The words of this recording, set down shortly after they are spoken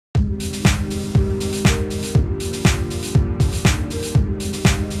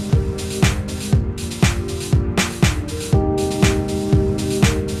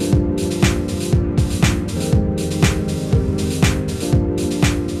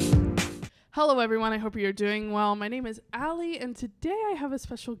Hello, everyone. I hope you're doing well. My name is Allie, and today I have a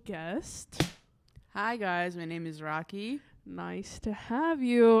special guest. Hi, guys. My name is Rocky. Nice to have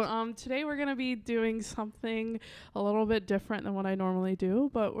you. Today we're going to be doing something a little bit different than what I normally do,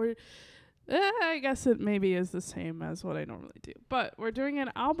 but I guess it maybe is the same as what I normally do. But we're doing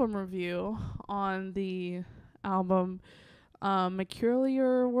an album review on the album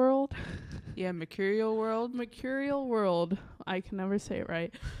Mercurial World. Yeah, Mercurial World. Mercurial World. I can never say it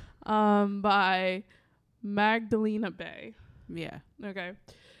right. By Magdalena Bay. Yeah. Okay.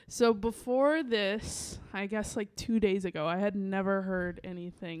 So before this, I guess like 2 days ago, I had never heard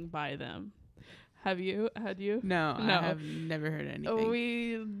anything by them. Have you? Had you? No, I have never heard anything.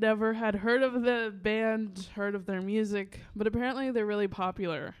 We never had heard of the band, heard of their music, but apparently they're really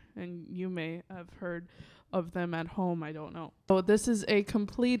popular, and you may have heard of them at home. I don't know. So this is a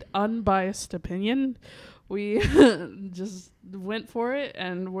complete unbiased opinion. We just went for it,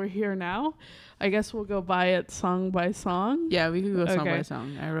 and we're here now. I guess we'll go by it song by song. Yeah, we could go song by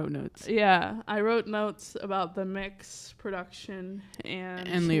song. I wrote notes. Yeah, I wrote notes about the mix, production,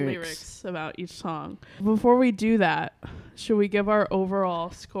 and lyrics about each song. Before we do that, should we give our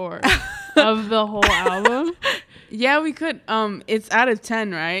overall score of the whole album? Yeah, we could. It's out of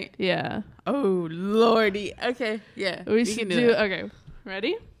 10, right? Yeah. Oh, lordy. Okay, yeah. We should can do that. Okay,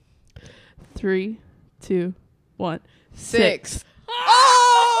 ready? 3, 2, 1. 6.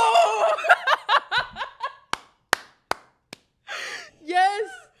 Oh! Yes.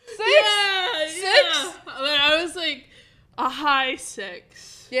 6. Yeah, 6. Yeah. I was like a high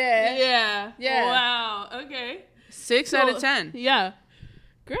 6. Yeah. Yeah. Wow. Okay. 6 out of 10. Yeah.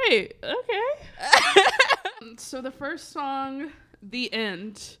 Great. Okay. So the first song, The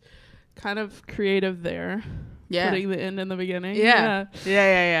End, kind of creative there. Yeah. Putting the end in the beginning. Yeah.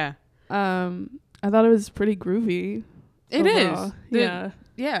 I thought it was pretty groovy. It overall. is.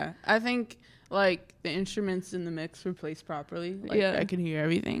 Yeah. I think like the instruments in the mix were placed properly. Like I could hear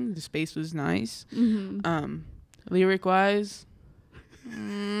everything. The space was nice. Mm-hmm. Lyric wise, I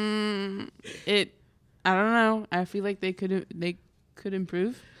don't know. I feel like they could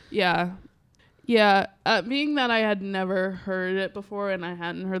improve. Yeah. Being that I had never heard it before and I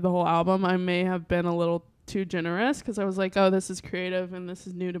hadn't heard the whole album, I may have been a little too generous because I was like, oh, this is creative and this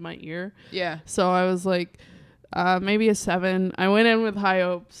is new to my ear. Yeah. So I was like, maybe a 7. I went in with high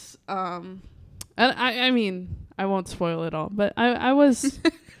hopes. And I mean, I won't spoil it all, but I was,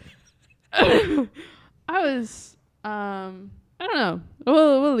 I don't know.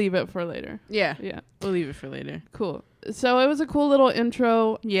 We'll leave it for later. Yeah. We'll leave it for later. Cool. So it was a cool little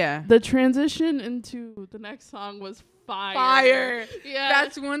intro. Yeah. The transition into the next song was fire. Yeah.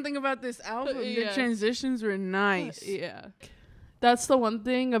 That's one thing about this album. The transitions were nice. Yeah. That's the one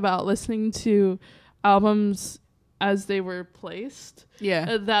thing about listening to albums as they were placed.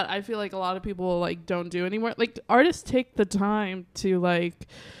 Yeah. That I feel like a lot of people like don't do anymore. Like artists take the time to like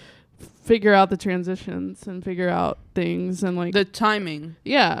figure out the transitions and figure out things and like the timing.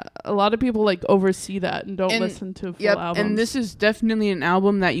 Yeah, a lot of people like oversee that and don't listen to full albums. And this is definitely an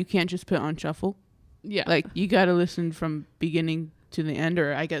album that you can't just put on shuffle. Yeah, like you got to listen from beginning to the end,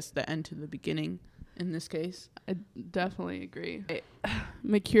 or I guess the end to the beginning in this case. I definitely agree.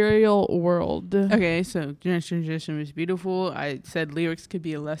 Mercurial World. Okay, so transition was beautiful. I said lyrics could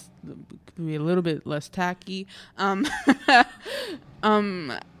be a little bit less tacky.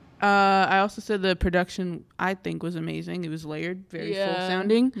 I also said the production I think was amazing. It was layered, very full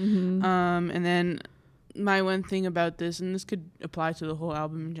sounding. Mm-hmm. And then my one thing about this, and this could apply to the whole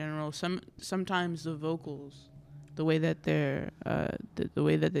album in general, sometimes the vocals, the way that they're the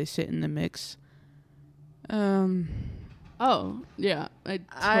way that they sit in the mix. Oh, yeah. I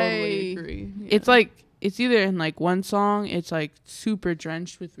totally agree. Yeah. It's like it's either in like one song it's like super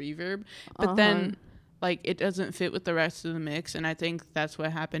drenched with reverb, but then like it doesn't fit with the rest of the mix, and I think that's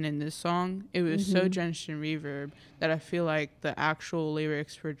what happened in this song. It was so drenched in reverb that I feel like the actual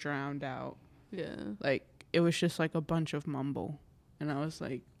lyrics were drowned out. Yeah. Like it was just like a bunch of mumble, and I was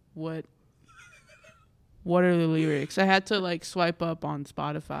like, what are the lyrics? I had to like swipe up on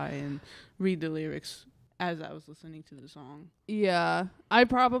Spotify and read the lyrics as I was listening to the song. Yeah. I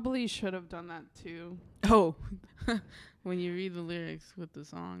probably should have done that too. Oh, when you read the lyrics with the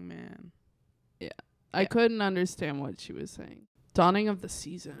song, man. Yeah. I couldn't understand what she was saying. Dawning of the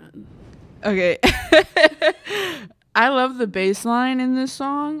Season. Okay. I love the bass line in this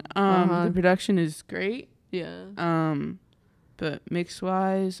song. The production is great. Yeah. But mix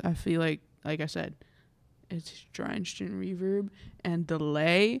wise, I feel like I said, it's drenched in reverb and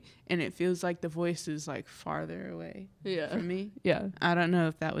delay, and it feels like the voice is like farther away. Yeah. For me. Yeah. I don't know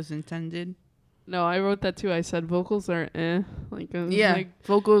if that was intended. No, I wrote that too. I said vocals are like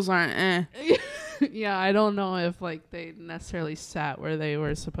vocals aren't yeah, I don't know if like they necessarily sat where they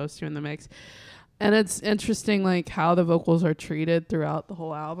were supposed to in the mix. And it's interesting like how the vocals are treated throughout the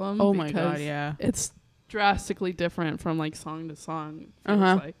whole album. Oh my god, yeah. It's drastically different from like song to song.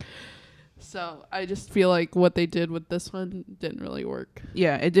 Like. So I just feel like what they did with this one didn't really work.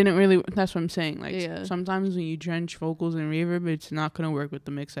 Yeah, it didn't really. That's what I'm saying. Like sometimes when you drench vocals in reverb, it's not gonna work with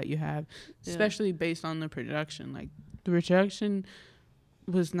the mix that you have, especially based on the production. Like the production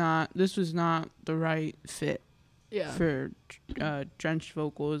was not. This was not the right fit. For drenched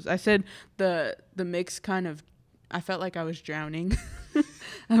vocals. I said the mix kind of. I felt like I was drowning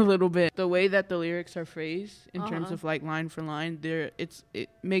a little bit. The way that the lyrics are phrased in terms of like line for line, it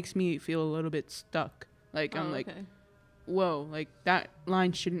makes me feel a little bit stuck. Like I'm like, whoa, like that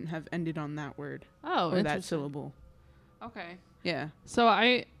line shouldn't have ended on that word or that syllable. Okay. Yeah. So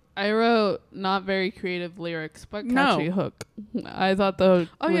I wrote not very creative lyrics, but catchy hook. I thought the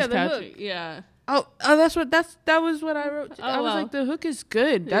hook was catchy. Hook. Yeah. Oh, that was what I wrote. I was like, the hook is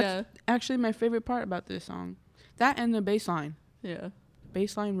good. That's actually my favorite part about this song. That and the bass line. Yeah.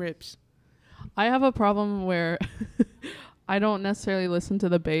 Bass line rips. I have a problem where I don't necessarily listen to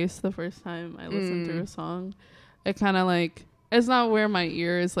the bass the first time I listen to a song. It kind of like, it's not where my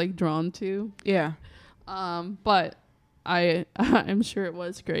ear is like drawn to. Yeah. But I'm sure it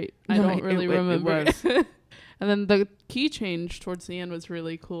was great. I don't really remember. It was. And then the key change towards the end was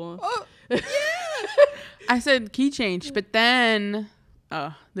really cool. Oh, yeah. I said key change, but then...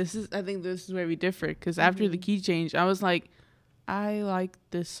 I think this is where we differ, because after the key change, I was like, I like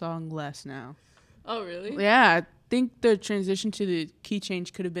this song less now. Oh, really? Yeah, I think the transition to the key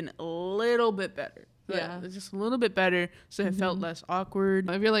change could have been a little bit better. Yeah. Just a little bit better, so it felt less awkward.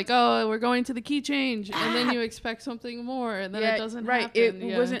 If you're like, oh, we're going to the key change, and then you expect something more, and then it doesn't happen.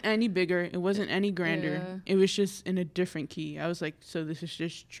 It wasn't any bigger. It wasn't any grander. Yeah. It was just in a different key. I was like, so this is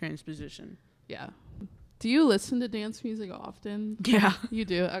just transposition. Yeah. Do you listen to dance music often? Yeah. You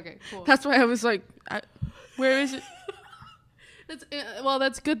do? Okay, cool. That's why I was like, where is it? Well,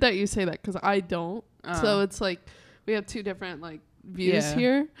 that's good that you say that, because I don't. So it's like we have two different like views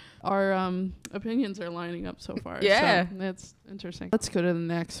here. Our opinions are lining up so far. Yeah. So that's interesting. Let's go to the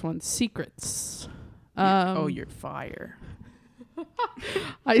next one. Secrets. You're fire.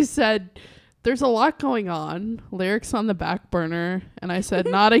 I said... There's a lot going on. Lyrics on the back burner. And I said,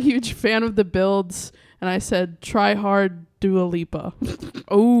 not a huge fan of the builds. And I said, try hard, Dua Lipa.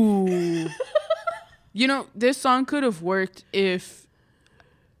 Oh. This song could have worked if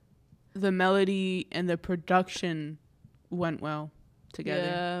the melody and the production went well together.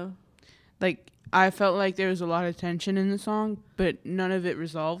 Yeah. Like, I felt like there was a lot of tension in the song, but none of it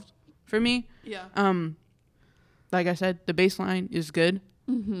resolved for me. Yeah. Like I said, the bass line is good.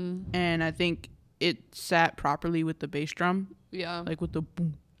 Mm-hmm. And I think it sat properly with the bass drum. Yeah. Like with the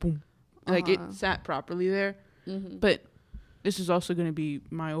boom, boom. Like it sat properly there. Mm-hmm. But this is also going to be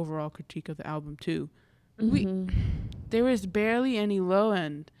my overall critique of the album too. Mm-hmm. There was barely any low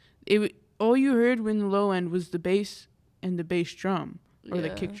end. All you heard when the low end was the bass and the bass drum. Or the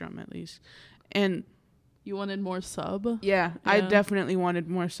kick drum at least. And you wanted more sub? Yeah, I definitely wanted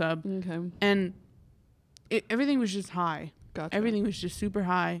more sub. Okay. And everything was just high. Gotcha. Everything was just super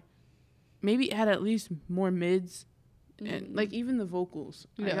high. Maybe it had at least more mids. And like even the vocals.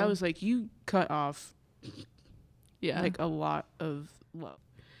 Like I was like, you cut off like a lot of love.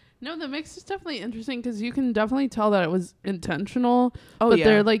 No, the mix is definitely interesting because you can definitely tell that it was intentional. But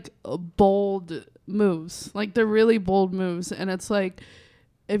they're like bold moves. Like they're really bold moves. And it's like,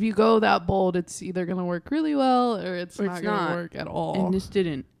 if you go that bold, it's either going to work really well or it's not going to work at all. And this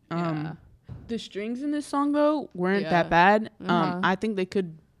didn't. The strings in this song though weren't that bad. I think they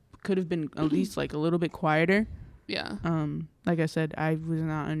could have been at least like a little bit quieter. Yeah. Like I said, I was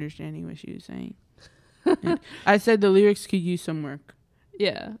not understanding what she was saying. I said the lyrics could use some work.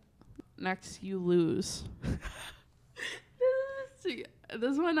 Yeah. Next, You Lose.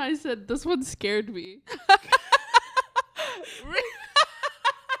 This one I said, this one scared me.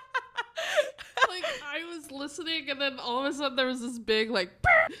 Like, I was listening and then all of a sudden there was this big, like,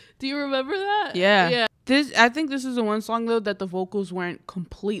 do you remember that? Yeah. I think this is the one song, though, that the vocals weren't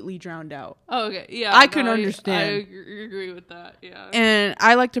completely drowned out. Oh, okay. Yeah. I can understand. I agree with that. Yeah. And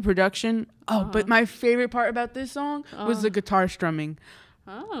I like the production. But my favorite part about this song was the guitar strumming.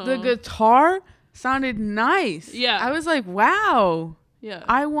 Oh. The guitar sounded nice. Yeah. I was like, wow. Yeah.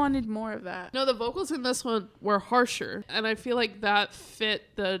 I wanted more of that. No, the vocals in this one were harsher. And I feel like that fit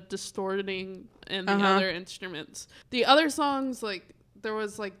the distorting in the other instruments. The other songs, like, there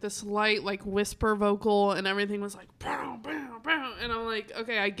was like this light, like, whisper vocal and everything was like, bam, bam, bow, and I'm like,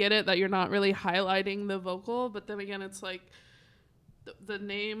 okay, I get it that you're not really highlighting the vocal, but then again, it's like the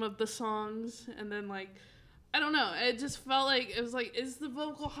name of the songs, and then like, I don't know, it just felt like, it was like, is the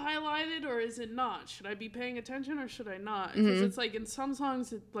vocal highlighted or is it not? Should I be paying attention or should I not? Because it's like in some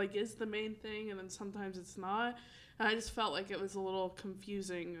songs it like is the main thing, and then sometimes it's not, and I just felt like it was a little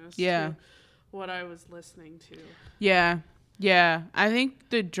confusing as to what I was listening to. Yeah, I think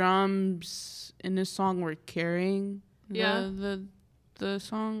the drums in this song were carrying the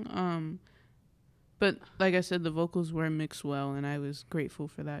song. But like I said, the vocals were mixed well, and I was grateful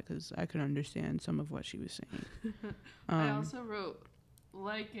for that because I could understand some of what she was saying. I also wrote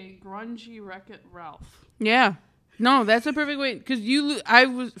like a grungy Wreck-It Ralph. Yeah, no, that's a perfect way because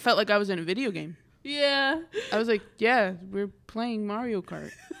felt like I was in a video game. Yeah, I was like, yeah, we're playing Mario Kart.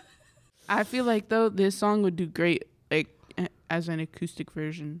 I feel like though this song would do great like as an acoustic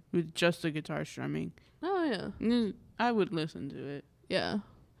version with just the guitar strumming. Oh yeah, I would listen to it. Yeah,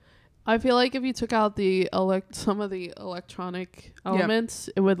 I feel like if you took out the some of the electronic elements,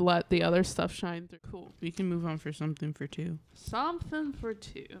 it would let the other stuff shine through. Cool. We can move on for something for two. Something for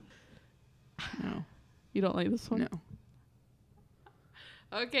two. No, you don't like this one? No.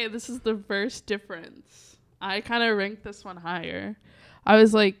 Okay, this is the first difference. I kind of ranked this one higher. I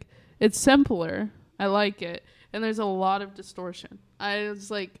was like, it's simpler. I like it. And there's a lot of distortion. I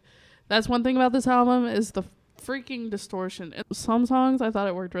was like, that's one thing about this album is the freaking distortion. Some songs I thought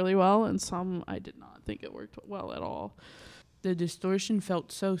it worked really well, and some I did not think it worked well at all. The distortion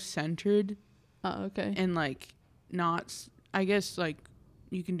felt so centered. Oh, okay. And like not, I guess like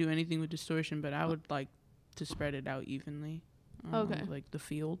you can do anything with distortion, but I would like to spread it out evenly. Okay. Like the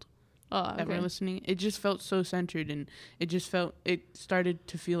field. Oh, that we're listening. It just felt so centered, and it started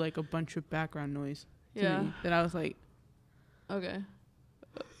to feel like a bunch of background noise. Yeah. Me, that I was like, okay.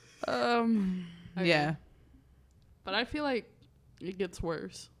 Yeah. But I feel like it gets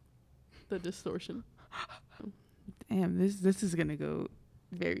worse. The distortion. Damn, this is gonna go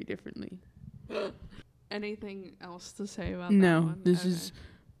very differently. Anything else to say about that one? No, this is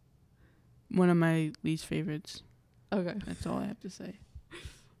one of my least favorites. Okay. That's all I have to say.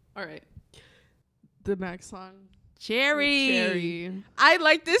 All right. The next song. Cherry. I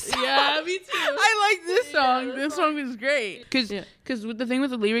like this song. Yeah, me too. I like this song. Yeah, this song is great. Because with the thing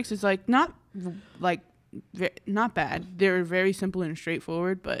with the lyrics, it's like not bad. They're very simple and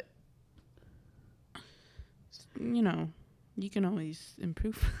straightforward, but you know, you can always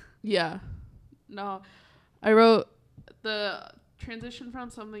improve. Yeah. No, I wrote the transition from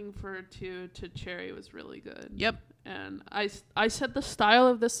Something for Two to Cherry was really good. Yep. And I said the style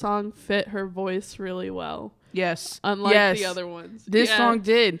of this song fit her voice really well. Yes. Unlike the other ones. This song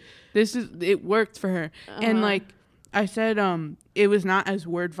did. It worked for her. And like I said, it was not as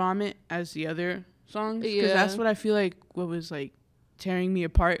word vomit as the other songs. Because that's what I feel like what was like tearing me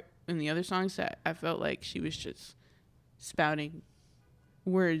apart in the other songs, that I felt like she was just spouting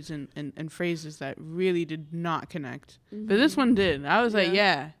words and phrases that really did not connect. Mm-hmm. But this one did. I was like,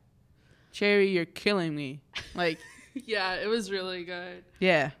 yeah, Cherry, you're killing me. Like, yeah, it was really good.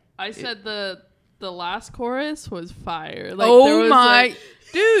 Yeah. I said the last chorus was fire. Like, oh my,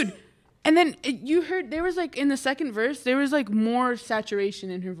 dude. And then you heard there was like in the second verse, there was like more saturation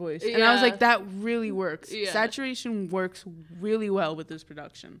in her voice. And I was like, that really works. Yeah. Saturation works really well with this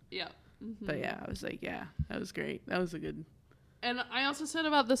production. Yeah. Mm-hmm. But yeah, I was like, yeah, that was great. That was a good. And I also said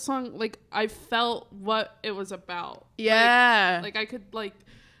about this song, like, I felt what it was about. Yeah. Like I could, like,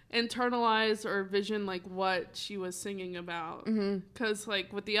 internalize or vision, like, what she was singing about. Because,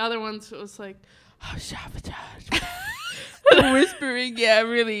 like, with the other ones, it was like, oh, sabotage. Whispering, yeah,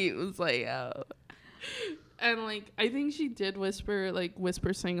 really. It was like, oh. And, like, I think she did whisper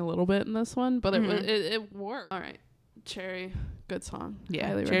sing a little bit in this one, but it worked. All right. Cherry, good song. Yeah,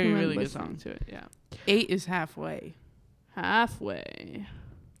 highly Cherry, really good song. To it. Yeah. 8 is halfway. Halfway.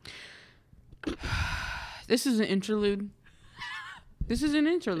 This is an interlude.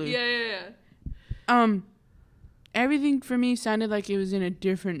 Yeah. Everything for me sounded like it was in a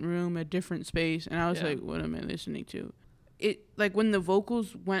different room, a different space, and I was like, what am I listening to? It, like, when the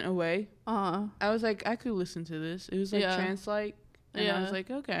vocals went away, I was like, I could listen to this. It was like trance-like, and I was like,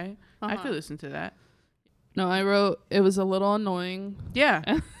 okay, I could listen to that. No, I wrote, it was a little annoying.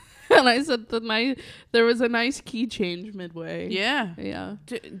 Yeah. And I said there was a nice key change midway. Yeah. Yeah.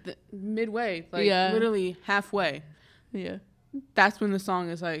 Midway, like literally halfway. Yeah. That's when the song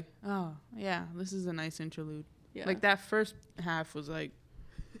is like, oh, yeah, this is a nice interlude. Yeah. Like, that first half was like,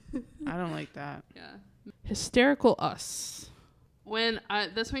 I don't like that. Yeah. Hysterical Us. When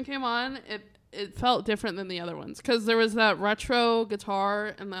this one came on, it felt different than the other ones. Because there was that retro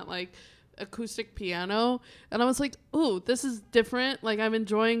guitar and that, like, acoustic piano, and I was like, ooh, this is different. Like, I'm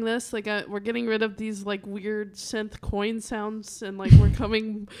enjoying this. Like, we're getting rid of these like weird synth coin sounds, and like we're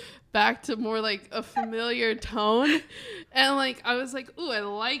coming back to more like a familiar tone. And like I was like, ooh, I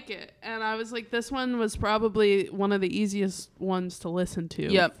like it. And I was like, this one was probably one of the easiest ones to listen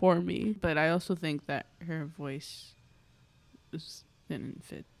to for me. But I also think that her voice didn't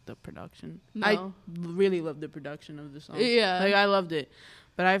fit the production. No. I really loved the production of the song. Yeah. Like, I loved it.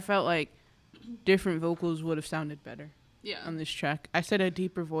 But I felt like different vocals would have sounded better on this track. I said a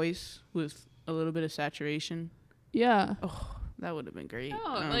deeper voice with a little bit of saturation. Yeah. Oh, that would have been great.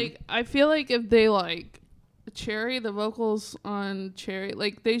 No, like, I feel like if they, like, Cherry, the vocals on Cherry,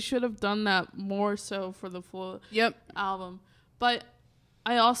 like, they should have done that more so for the full album. But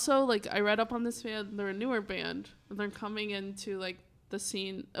I also, like, I read up on this band. They're a newer band. And they're coming into, like, the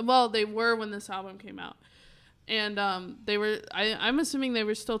scene. Well, they were when this album came out. And I'm assuming they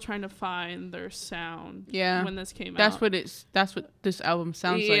were still trying to find their sound when this came out. That's what this album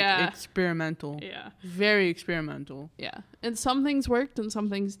sounds like. Experimental. Yeah. Very experimental. Yeah. And some things worked and some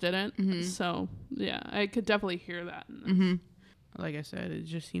things didn't. Mm-hmm. So, yeah, I could definitely hear that in this. Mm-hmm. Like I said, it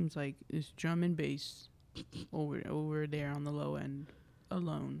just seems like it's drum and bass over there on the low end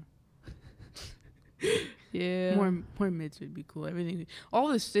alone. Yeah. More mids would be cool. Everything, all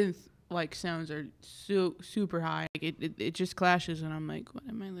the synth like sounds are super high. Like, it just clashes, and I'm like, what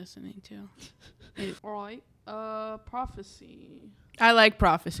am I listening to? All right. Prophecy. I like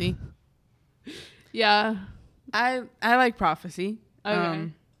Prophecy. Yeah. I like Prophecy.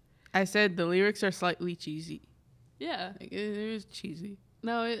 Okay. I said the lyrics are slightly cheesy. Yeah. Like, it is cheesy.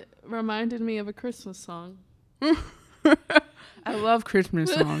 No, it reminded me of a Christmas song. I love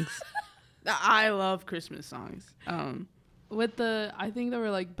Christmas songs. I love Christmas songs. With I think there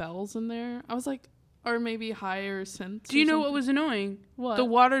were like bells in there. I was like, or maybe higher synths. Do you know what was annoying? What? The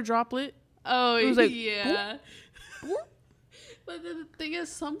water droplet. Oh, it was like, yeah. But the thing is,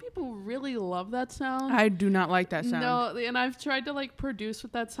 some people really love that sound. I do not like that sound. No, and I've tried to like produce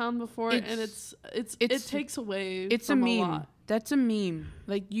with that sound before, and it takes away. It's from a meme. lot. That's a meme.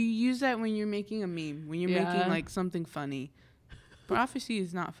 Like, you use that when you're making a meme, when you're making like something funny. Prophecy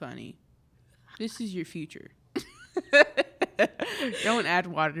is not funny. This is your future. Don't add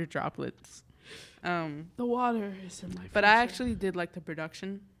water droplets. The water is in my future. But I actually did like the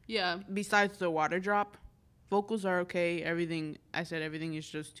production. Yeah. Besides the water drop, vocals are okay. Everything is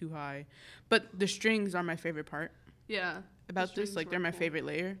just too high. But the strings are my favorite part. Yeah. About this, like, they're my favorite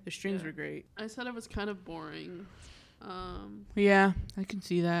layer. The strings were great. I said it was kind of boring. Yeah, I can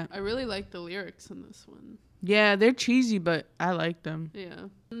see that. I really like the lyrics in this one. Yeah, they're cheesy, but I like them. Yeah.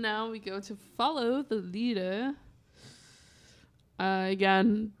 Now we go to Follow the Leader.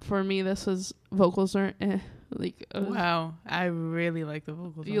 Again, for me, this was vocals are wow, I really like the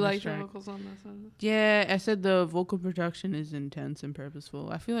vocals. You like the vocals on this one? Yeah, I said the vocal production is intense and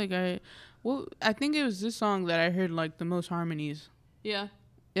purposeful. I feel like I think it was this song that I heard like the most harmonies. Yeah.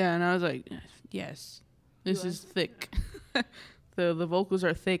 Yeah, and I was like, yes, this is thick. The vocals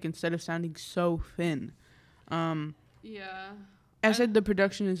are thick instead of sounding so thin. Yeah. I said the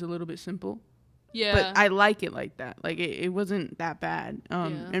production is a little bit simple. Yeah. But I like it like that. Like, it wasn't that bad.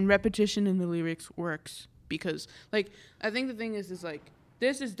 And repetition in the lyrics works because, like, I think the thing is like,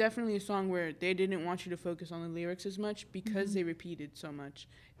 this is definitely a song where they didn't want you to focus on the lyrics as much because they repeated so much.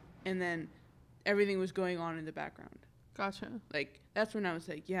 And then everything was going on in the background. Gotcha. Like, that's when I was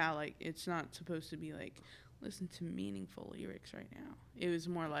like, yeah, like, it's not supposed to be like, listen to meaningful lyrics right now. It was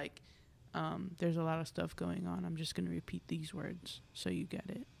more like, there's a lot of stuff going on. I'm just going to repeat these words so you get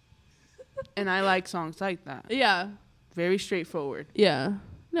it. And I like songs like that. Yeah. Very straightforward. Yeah.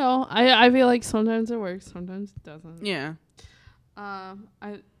 No, I feel like sometimes it works, sometimes it doesn't. Yeah.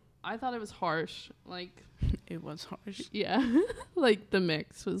 I thought it was harsh. Like, it was harsh. Yeah. Like, the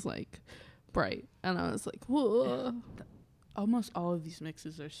mix was like bright. And I was like, whoa. Almost all of these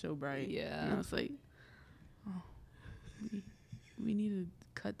mixes are so bright. Yeah. And I was like, oh, we need to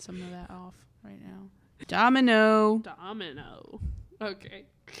cut some of that off right now. Domino. Okay.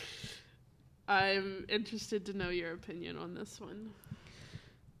 I'm interested to know your opinion on this one.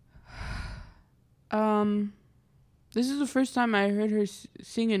 This is the first time I heard her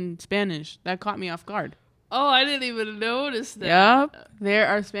sing in Spanish. That caught me off guard. Oh, I didn't even notice that. Yep, there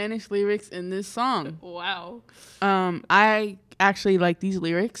are Spanish lyrics in this song. Wow. I actually like these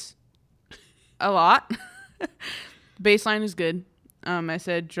lyrics a lot. Bassline is good. I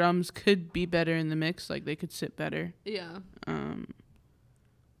said drums could be better in the mix, like they could sit better. Yeah.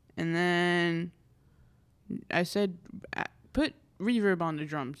 And then I said put reverb on the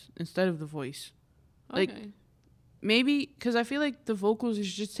drums instead of the voice. Okay. Like, maybe because I feel like the vocals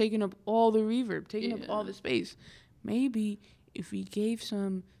is just taking up all the reverb, taking up all the space. Maybe if we gave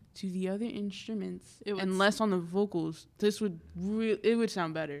some to the other instruments and less on the vocals, it would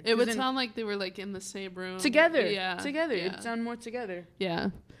sound better. It would sound like they were like in the same room together. Yeah, together. It'd sound more together. Yeah.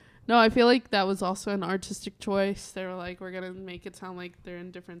 No, I feel like that was also an artistic choice. They were like, we're gonna make it sound like they're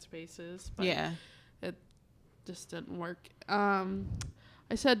in different spaces. But it just didn't work.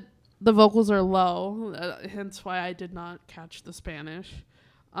 I said the vocals are low, hence why I did not catch the Spanish.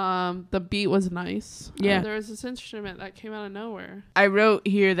 The beat was nice. Yeah. There was this instrument that came out of nowhere. I wrote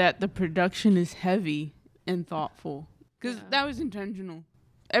here that the production is heavy and thoughtful. Because that was intentional.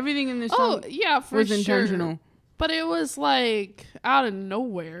 Everything in this song was intentional. But it was like out of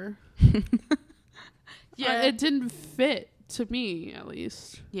nowhere. It didn't fit to me, at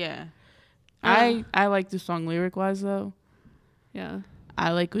least. Yeah. I like the song lyric-wise, though. Yeah.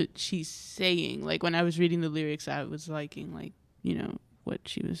 I like what she's saying. Like, when I was reading the lyrics, I was liking, like, you know, what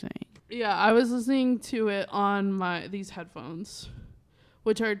she was saying. Yeah, I was listening to it on these headphones,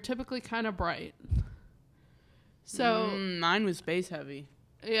 which are typically kind of bright. So mine was bass heavy.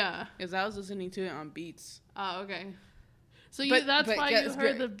 Yeah, because I was listening to it on Beats. Oh, okay. So that's why you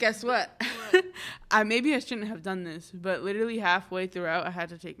heard the. Guess what? Maybe I shouldn't have done this, but literally halfway throughout, I had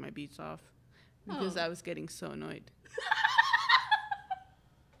to take my Beats off because I was getting so annoyed.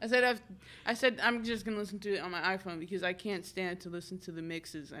 I said I'm just gonna listen to it on my iPhone because I can't stand to listen to the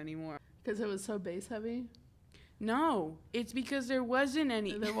mixes anymore. Because it was so bass heavy? No, it's because there wasn't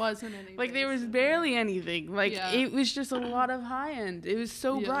any. There wasn't any. Like there was barely anything. Like it was just a lot of high end. It was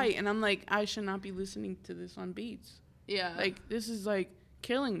so bright, and I'm like, I should not be listening to this on Beats. Yeah. Like this is like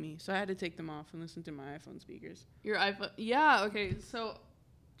killing me. So I had to take them off and listen to my iPhone speakers. Your iPhone? Yeah. Okay. So.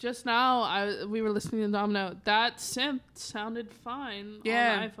 Just now, we were listening to Domino. That synth sounded fine on the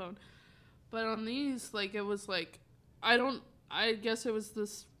iPhone. But on these, like, it was like, I guess it was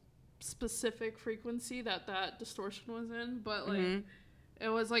this specific frequency that distortion was in. But, like, it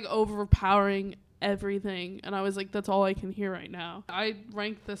was, like, overpowering everything. And I was like, that's all I can hear right now. I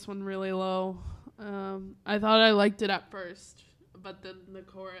ranked this one really low. I thought I liked it at first. But then the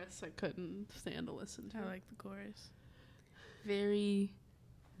chorus, I couldn't stand to listen to. I like the chorus. Very...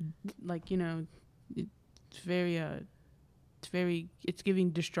 like, you know, it's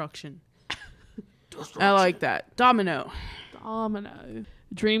giving destruction. I like that. Domino.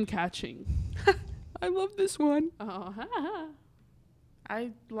 Dream catching. I love this one. Oh,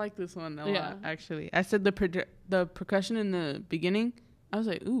 I like this one a lot, actually. I said the percussion in the beginning, I was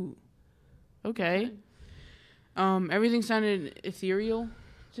like, ooh, okay. Everything sounded ethereal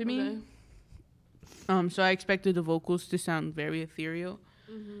to me. So I expected the vocals to sound very ethereal.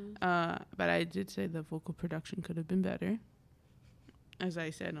 But I did say the vocal production could have been better, as I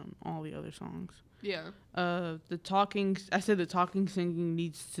said on all the other songs. Yeah. I said the talking singing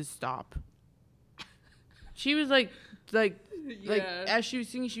needs to stop. She was like as she was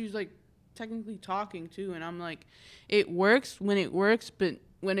singing, she was like technically talking too, and I'm like, it works when it works, but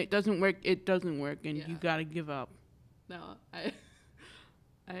when it doesn't work, it doesn't work, and you gotta give up. No, I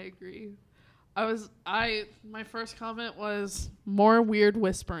agree. My first comment was more weird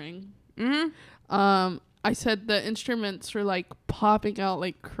whispering. I said the instruments were like popping out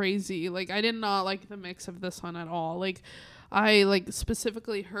like crazy. Like I did not like the mix of this one at all. Like I like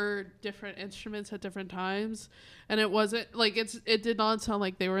specifically heard different instruments at different times, and it wasn't like it did not sound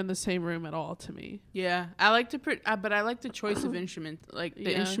like they were in the same room at all to me. Yeah, I like but I like the choice of instrument. Like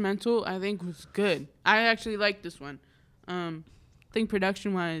the instrumental, I think was good. I actually like this one. I think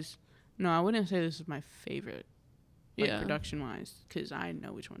production wise. No, I wouldn't say this is my favorite, production-wise, because I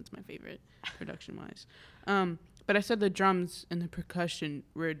know which one's my favorite, production-wise. But I said the drums and the percussion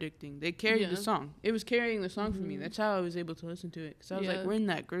were addicting. They carried the song. It was carrying the song for me. That's how I was able to listen to it, because I was like, we're in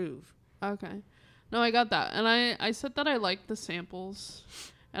that groove. Okay. No, I got that. And I said that I liked the samples,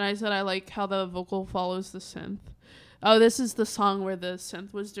 and I said I like how the vocal follows the synth. Oh, this is the song where the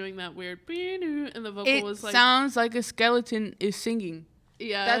synth was doing that weird, and the vocal was like... It sounds like a skeleton is singing.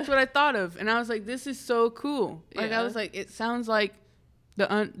 Yeah, that's what I thought of, and I was like, "This is so cool." Like I was like, "It sounds like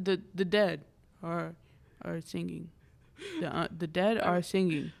the dead are singing. The dead are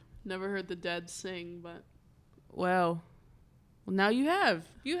singing." Never heard the dead sing, but well, now you have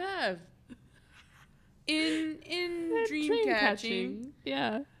in dream catching.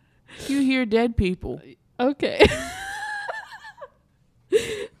 Yeah, you hear dead people. Okay.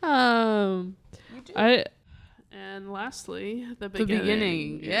 And lastly, the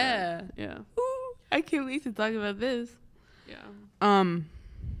beginning. Yeah. Ooh, I can't wait to talk about this. Yeah.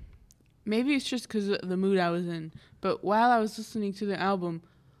 Maybe it's just because of the mood I was in, but while I was listening to the album,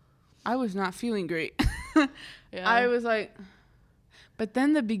 I was not feeling great. Yeah. I was like, but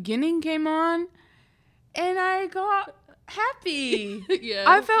then the beginning came on, and I got happy. Yeah.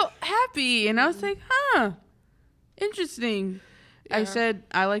 I felt happy, and I was like, huh, interesting. Yeah. I said,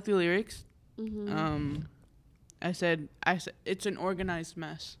 I like the lyrics. Mm-hmm. I said, it's an organized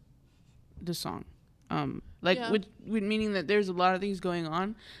mess, the song. With meaning that there's a lot of things going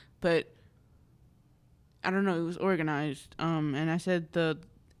on, but I don't know, it was organized. And I said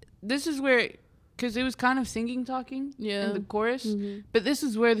this is where, because it was kind of singing talking in the chorus, but this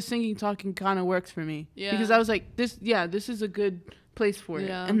is where the singing talking kind of works for me. Yeah. Because I was like, this is a good place for it.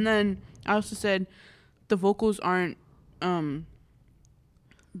 And then I also said the vocals aren't drowned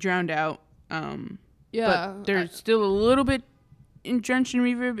out. But they're still a little bit drenched in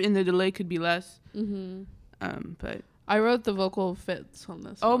reverb, and the delay could be less. But I wrote the vocal fits on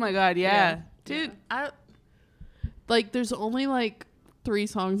this. Oh one. my god, yeah. Dude, there's only 3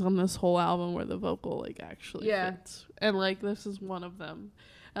 songs on this whole album where the vocal actually fits, and this is one of them.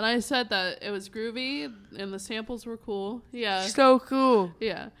 And I said that it was groovy and the samples were cool. Yeah, so cool.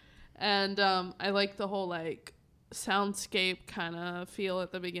 Yeah, and I like the whole soundscape kind of feel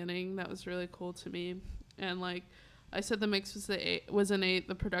at the beginning. That was really cool to me. And I said, the mix was an 8,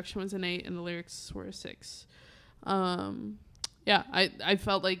 the production was an 8, and the lyrics were a 6. I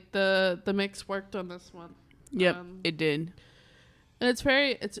felt like the mix worked on this one. Yep, it did. And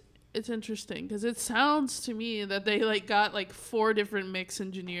it's interesting because it sounds to me that they got 4 different mix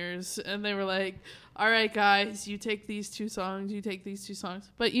engineers, and they were like, all right guys, you take these 2 songs, you take these 2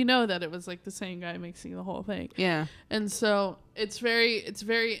 songs, but that it was the same guy mixing the whole thing. Yeah. And so it's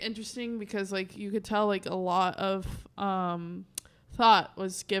very interesting because you could tell a lot of thought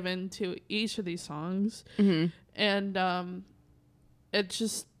was given to each of these songs. And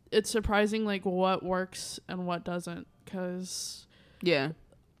it's surprising what works and what doesn't, because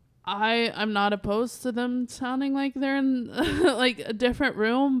I'm not opposed to them sounding like they're in a different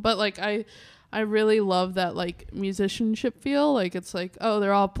room, but I really love that musicianship feel. It's oh,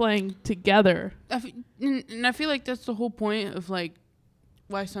 they're all playing together. And I feel like that's the whole point of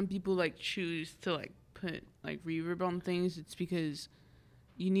why some people choose to put reverb on things. It's because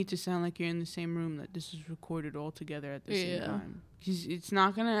you need to sound like you're in the same room, that this is recorded all together at the same time. Because it's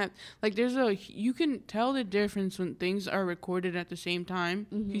not gonna you can tell the difference when things are recorded at the same time,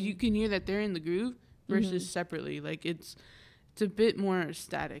 because you can hear that they're in the groove versus separately. It's a bit more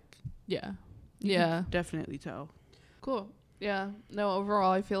static. Yeah. You can definitely tell. Cool. Yeah. No,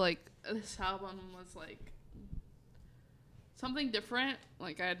 overall, I feel like this album was something different.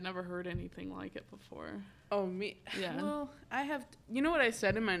 I had never heard anything like it before. Oh, me? Yeah. Well, I have... You know what I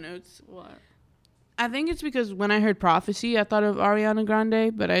said in my notes? What? I think it's because when I heard Prophecy, I thought of Ariana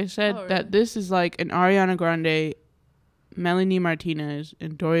Grande, but I said that this is an Ariana Grande, Melanie Martinez,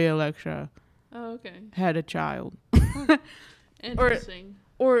 and Doria Electra had a child. Interesting.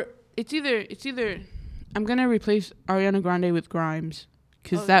 Or it's either I'm going to replace Ariana Grande with Grimes,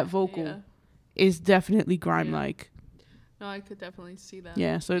 because that vocal is definitely grime-like. No, I could definitely see that.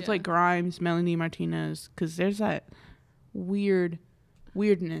 Yeah, so it's Grimes, Melanie Martinez, because there's that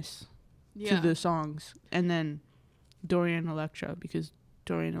weirdness to the songs. And then Dorian Electra, because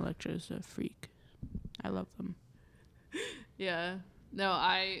Dorian Electra is a freak. I love them. Yeah. No,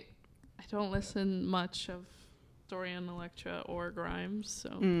 I don't listen much of Dorian Electra or Grimes,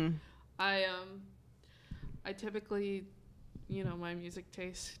 so I typically, my music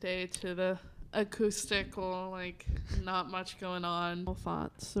tastes stay to the acoustical, not much going on.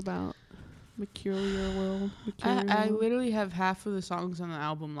 Thoughts about Mercurial World? I literally have half of the songs on the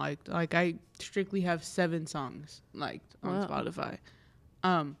album liked. I strictly have 7 songs liked on Spotify.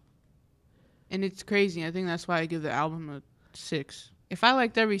 And it's crazy. I think that's why I give the album a 6. If I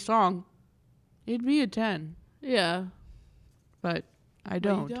liked every song, it'd be a 10. Yeah. But I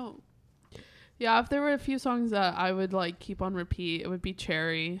don't. But you don't. Yeah, if there were a few songs that I would keep on repeat, it would be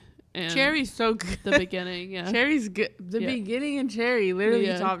Cherry. And Cherry's so good. The beginning, yeah. Cherry's good. The beginning and Cherry, literally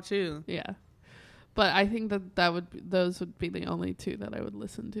top 2. Yeah. But I think those would be the only 2 that I would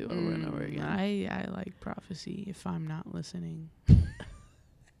listen to over and over again. I like Prophecy if I'm not listening.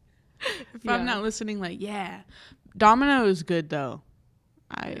 I'm not listening, Domino is good though.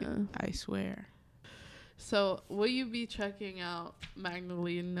 I swear. So, will you be checking out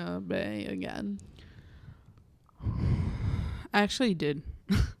Magdalena Bay again? I actually did.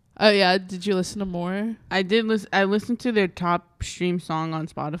 Oh yeah, did you listen to more? I did listen. I listened to their top stream song on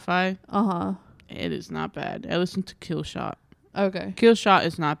Spotify. Uh-huh. It is not bad. I listened to Kill Shot. Okay. Kill Shot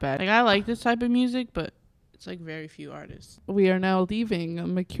is not bad. I like this type of music, but it's very few artists. We are now leaving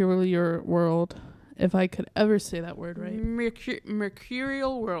Mercurial World, if I could ever say that word right.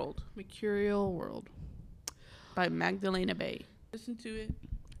 Mercurial World. Mercurial World. by Magdalena Bay. Listen to it.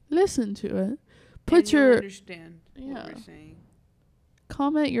 Listen to it. Put your understand what we're saying.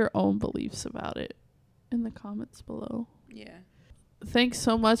 Comment your own beliefs about it in the comments below. Yeah. Thanks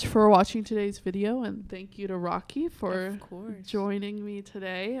so much for watching today's video, and thank you to Rocky for joining me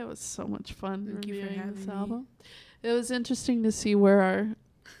today. It was so much fun reviewing this album. It was interesting to see where our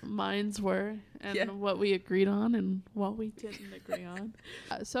minds were and what we agreed on and what we didn't agree on.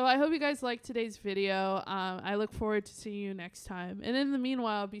 So I hope you guys liked today's video. I look forward to seeing you next time. And in the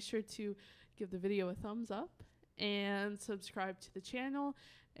meanwhile, be sure to give the video a thumbs up and subscribe to the channel.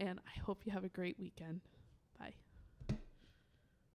 And I hope you have a great weekend.